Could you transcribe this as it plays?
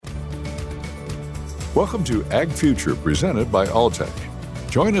Welcome to Ag Future, presented by Alltech.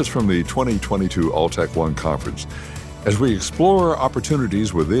 Join us from the 2022 Alltech One Conference as we explore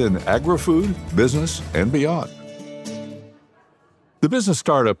opportunities within agri-food, business, and beyond. The business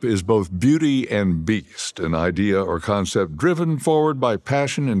startup is both beauty and beast, an idea or concept driven forward by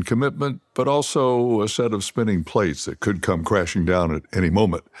passion and commitment, but also a set of spinning plates that could come crashing down at any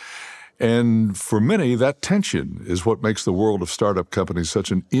moment. And for many, that tension is what makes the world of startup companies such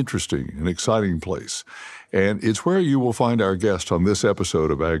an interesting and exciting place. And it's where you will find our guest on this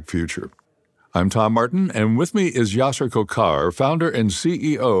episode of Ag Future. I'm Tom Martin, and with me is Yasser Kocar, founder and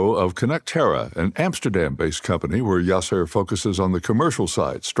CEO of Connecterra, an Amsterdam-based company where Yasser focuses on the commercial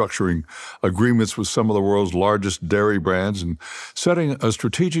side, structuring agreements with some of the world's largest dairy brands and setting a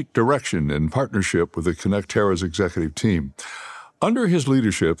strategic direction in partnership with the Connecterra's executive team. Under his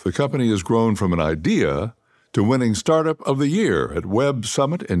leadership, the company has grown from an idea to winning Startup of the Year at Web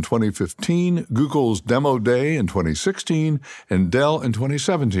Summit in 2015, Google's Demo Day in 2016, and Dell in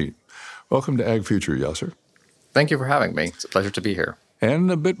 2017. Welcome to Ag Future, Yasser. Thank you for having me. It's a pleasure to be here. And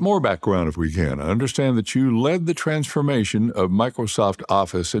a bit more background, if we can. I understand that you led the transformation of Microsoft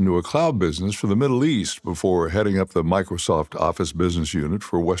Office into a cloud business for the Middle East before heading up the Microsoft Office business unit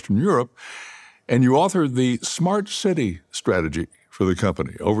for Western Europe. And you authored the Smart City strategy for the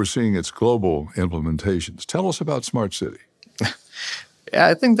company, overseeing its global implementations. Tell us about Smart City. Yeah,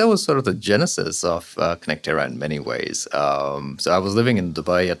 I think that was sort of the genesis of Connecterra in many ways. So I was living in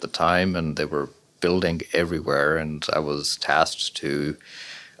Dubai at the time, and they were building everywhere, and I was tasked to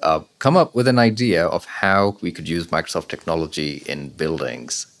come up with an idea of how we could use Microsoft technology in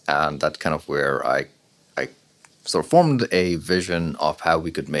buildings. And that's kind of where I sort of formed a vision of how we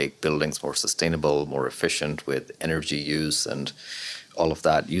could make buildings more sustainable, more efficient with energy use and all of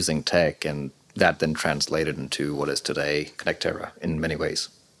that using tech. And that then translated into what is today Connecterra in many ways.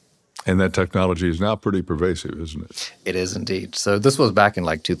 And that technology is now pretty pervasive, isn't it? It is indeed. So this was back in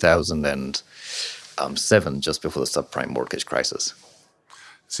like 2007, just before the subprime mortgage crisis.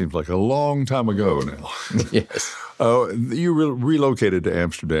 Seems like a long time ago now. Yes. You relocated to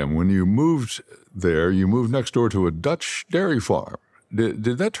Amsterdam. When you moved there, you moved next door to a Dutch dairy farm. Did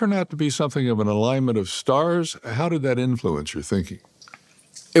that turn out to be something of an alignment of stars? How did that influence your thinking?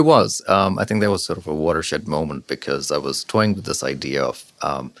 It was. I think that was sort of a watershed moment because I was toying with this idea of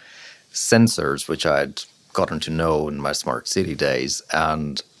sensors, which I'd gotten to know in my smart city days.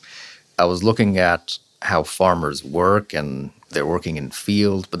 And I was looking at how farmers work, and they're working in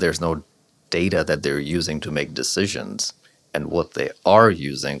field, but there's no data that they're using to make decisions. And what they are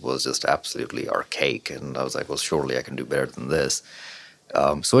using was just absolutely archaic. And I was like, well, surely I can do better than this.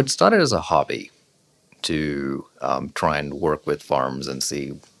 So it started as a hobby to try and work with farms and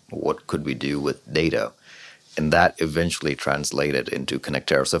see what could we do with data. And that eventually translated into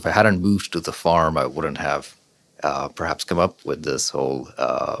Connecterra. So if I hadn't moved to the farm, I wouldn't have perhaps come up with this whole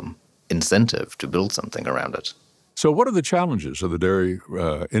incentive to build something around it. So what are the challenges of the dairy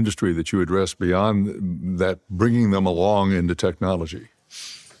industry that you address beyond that, bringing them along into technology?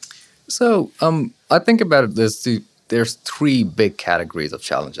 So I think about this. There's three big categories of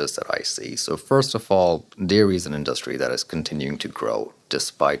challenges that I see. So first of all, dairy is an industry that is continuing to grow.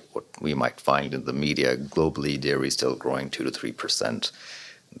 Despite what we might find in the media, globally, dairy is still growing 2 to 3%.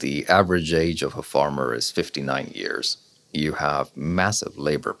 The average age of a farmer is 59 years. You have massive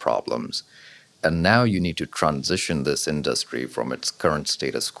labor problems. And now you need to transition this industry from its current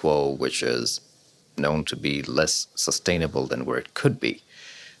status quo, which is known to be less sustainable than where it could be.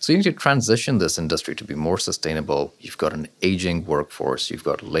 So you need to transition this industry to be more sustainable. You've got an aging workforce. You've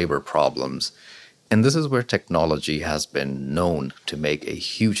got labor problems. And this is where technology has been known to make a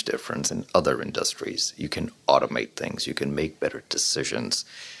huge difference in other industries. You can automate things. You can make better decisions.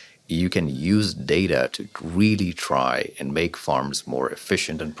 You can use data to really try and make farms more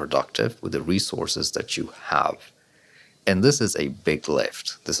efficient and productive with the resources that you have. And this is a big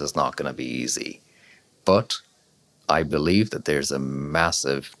lift. This is not going to be easy. But I believe that there's a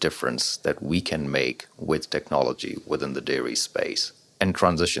massive difference that we can make with technology within the dairy space and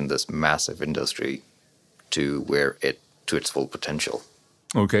transition this massive industry to its full potential.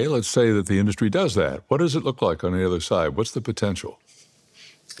 Okay, let's say that the industry does that. What does it look like on the other side? What's the potential?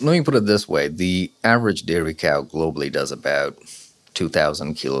 Let me put it this way. The average dairy cow globally does about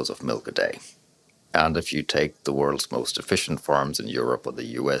 2,000 kilos of milk a day. And if you take the world's most efficient farms in Europe or the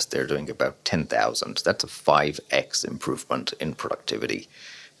US, they're doing about 10,000. That's a 5x improvement in productivity.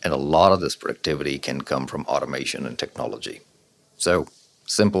 And a lot of this productivity can come from automation and technology. So,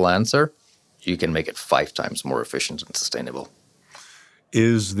 simple answer, you can make it 5 times more efficient and sustainable.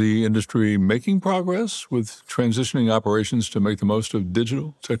 Is the industry making progress with transitioning operations to make the most of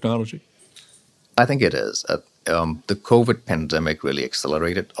digital technology? I think it is. The COVID pandemic really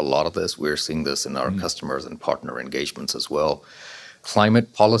accelerated a lot of this. We're seeing this in our customers and partner engagements as well.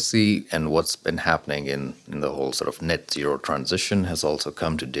 Climate policy and what's been happening in the whole sort of net zero transition has also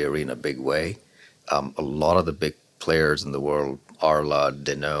come to dairy in a big way. A lot of the big players in the world, Arla,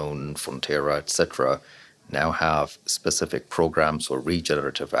 Danone, Fonterra, etc., now have specific programs for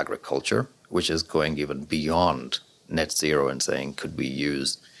regenerative agriculture, which is going even beyond net zero and saying, could we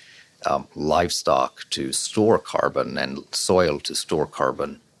use livestock to store carbon and soil to store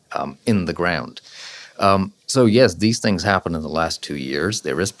carbon in the ground? So yes, these things happened in the last 2 years.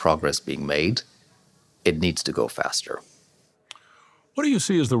 There is progress being made. It needs to go faster. What do you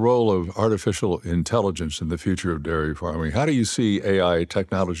see as the role of artificial intelligence in the future of dairy farming? How do you see AI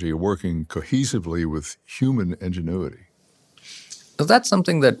technology working cohesively with human ingenuity? So that's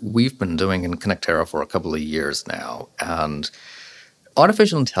something that we've been doing in Connectera for a couple of years now. And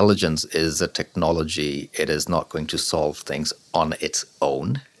artificial intelligence is a technology. It is not going to solve things on its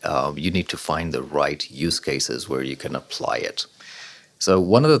own. You need to find the right use cases where you can apply it. So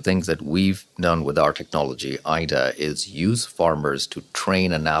one of the things that we've done with our technology, IDA, is use farmers to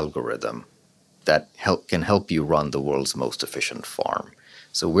train an algorithm that can help you run the world's most efficient farm.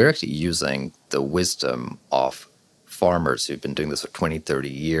 So we're actually using the wisdom of farmers who've been doing this for 20, 30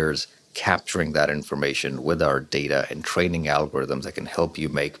 years, capturing that information with our data and training algorithms that can help you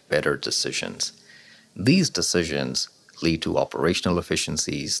make better decisions. These decisions lead to operational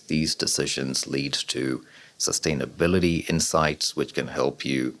efficiencies. These decisions lead to sustainability insights, which can help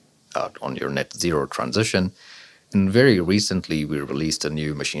you on your net zero transition. And very recently, we released a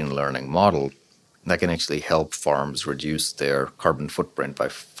new machine learning model that can actually help farms reduce their carbon footprint by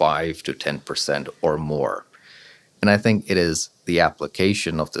 5 to 10% or more. And I think it is the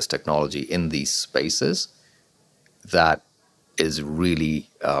application of this technology in these spaces that is really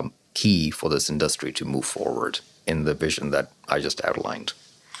key for this industry to move forward in the vision that I just outlined.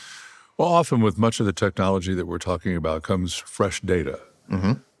 Well, often with much of the technology that we're talking about comes fresh data.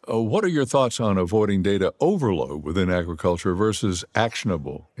 What are your thoughts on avoiding data overload within agriculture versus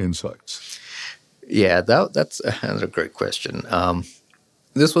actionable insights? Yeah, that's another great question.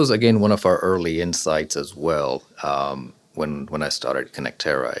 This was, again, one of our early insights as well when I started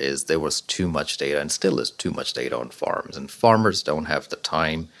Connectera, is there was too much data and still is too much data on farms. And farmers don't have the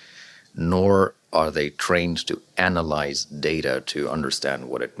time, nor are they trained to analyze data to understand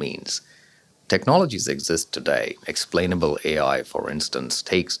what it means. Technologies exist today. Explainable AI, for instance,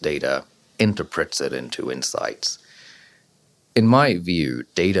 takes data, interprets it into insights. In my view,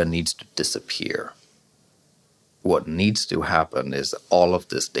 data needs to disappear. What needs to happen is all of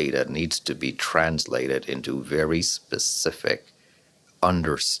this data needs to be translated into very specific,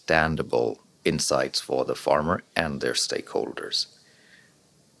 understandable insights for the farmer and their stakeholders.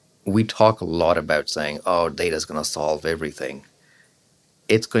 We talk a lot about saying, oh, data is going to solve everything.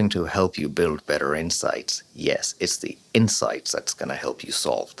 It's going to help you build better insights. Yes, it's the insights that's going to help you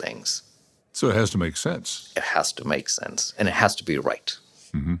solve things. So it has to make sense. It has to make sense, and it has to be right.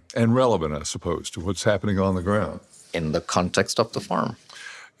 And relevant, I suppose, to what's happening on the ground. In the context of the farm.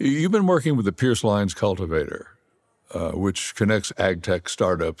 You've been working with the Pierce Lines Cultivator, which connects ag tech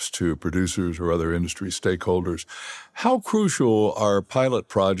startups to producers or other industry stakeholders. How crucial are pilot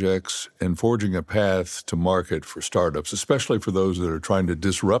projects in forging a path to market for startups, especially for those that are trying to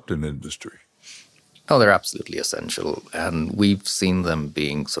disrupt an industry? Oh, they're absolutely essential. And we've seen them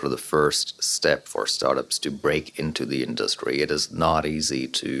being sort of the first step for startups to break into the industry. It is not easy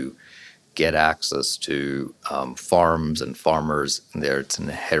to get access to farms and farmers. It's an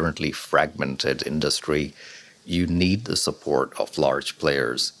inherently fragmented industry. You need the support of large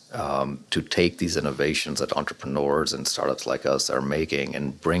players to take these innovations that entrepreneurs and startups like us are making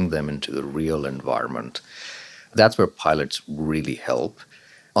and bring them into the real environment. That's where pilots really help.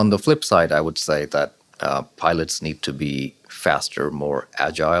 On the flip side, I would say that pilots need to be faster, more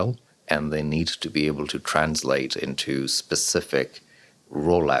agile, and they need to be able to translate into specific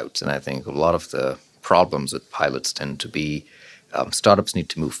rollouts. And I think a lot of the problems with pilots tend to be startups need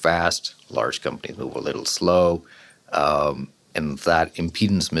to move fast, large companies move a little slow, and that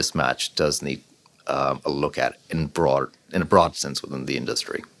impedance mismatch does need a look at in a broad sense within the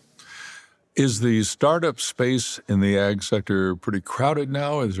industry. Is the startup space in the ag sector pretty crowded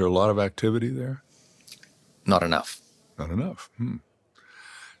now? Is there a lot of activity there? Not enough. Not enough.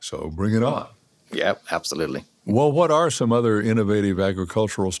 So bring it on. Yeah, absolutely. Well, what are some other innovative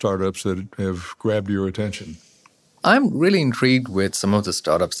agricultural startups that have grabbed your attention? I'm really intrigued with some of the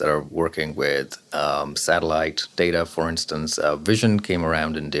startups that are working with satellite data, for instance. Vision came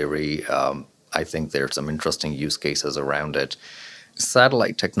around in dairy. I think there are some interesting use cases around it.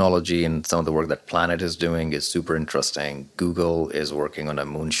 Satellite technology and some of the work that Planet is doing is super interesting. Google is working on a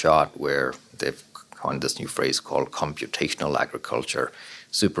moonshot where they've coined this new phrase called computational agriculture.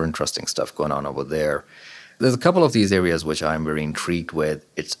 Super interesting stuff going on over there. There's a couple of these areas which I'm very intrigued with.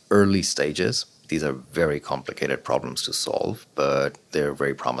 It's early stages. These are very complicated problems to solve, but they're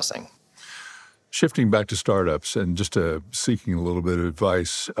very promising. Shifting back to startups and just seeking a little bit of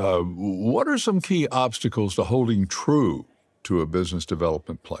advice, what are some key obstacles to holding true to a business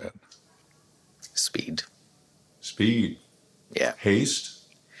development plan? Speed. Speed. Yeah. Haste?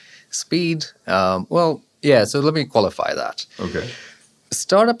 Speed. So let me qualify that. Okay.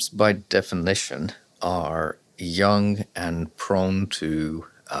 Startups, by definition, are young and prone to,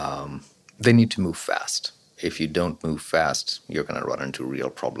 they need to move fast. If you don't move fast, you're going to run into real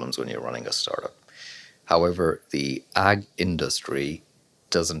problems when you're running a startup. However, the ag industry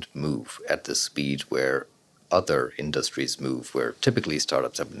doesn't move at the speed where other industries move, where typically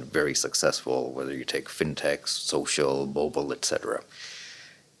startups have been very successful, whether you take fintechs, social, mobile, etc.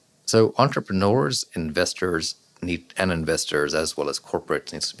 So entrepreneurs, investors, as well as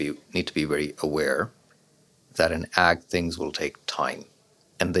corporates need to be very aware that in ag things will take time.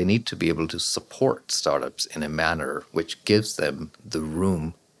 And they need to be able to support startups in a manner which gives them the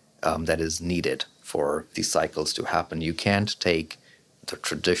room that is needed for these cycles to happen. You can't take the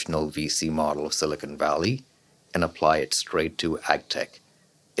traditional VC model of Silicon Valley and apply it straight to ag tech.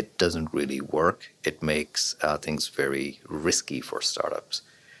 It doesn't really work. It makes things very risky for startups.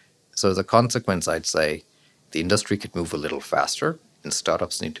 So as a consequence, I'd say the industry could move a little faster, and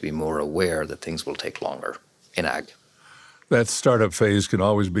startups need to be more aware that things will take longer in ag. That startup phase can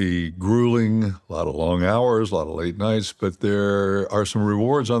always be grueling, a lot of long hours, a lot of late nights, but there are some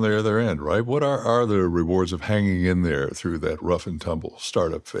rewards on the other end, right? What are the rewards of hanging in there through that rough and tumble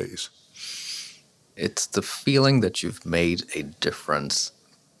startup phase? It's the feeling that you've made a difference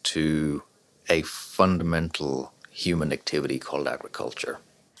to a fundamental human activity called agriculture.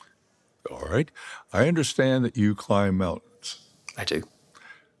 All right. I understand that you climb mountains. I do.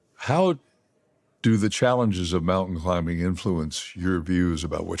 How do the challenges of mountain climbing influence your views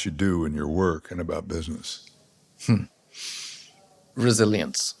about what you do in your work and about business?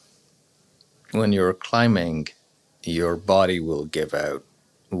 Resilience. When you're climbing, your body will give out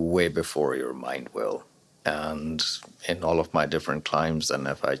way before your mind will. And in all of my different climbs, and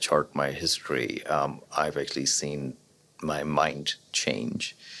if I chart my history, I've actually seen my mind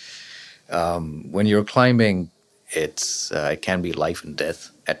change. When you're climbing, it can be life and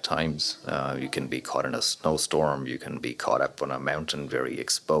death at times. You can be caught in a snowstorm. You can be caught up on a mountain, very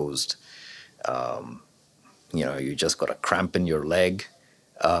exposed. You just got a cramp in your leg.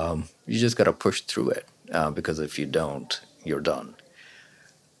 You just got to push through it because if you don't, you're done.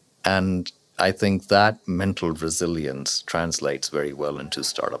 And I think that mental resilience translates very well into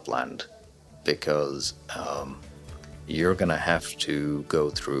startup land because you're going to have to go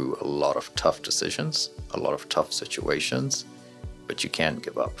through a lot of tough decisions, a lot of tough situations, but you can't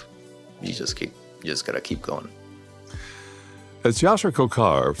give up. You just got to keep going. That's Yasser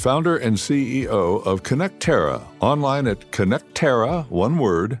Kokkar, founder and CEO of Connecterra, online at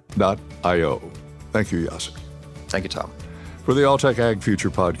connecterra.io. Thank you, Yasser. Thank you, Tom. For the Alltech Ag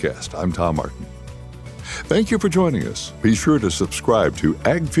Future podcast, I'm Tom Martin. Thank you for joining us. Be sure to subscribe to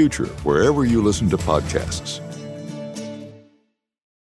Ag Future wherever you listen to podcasts.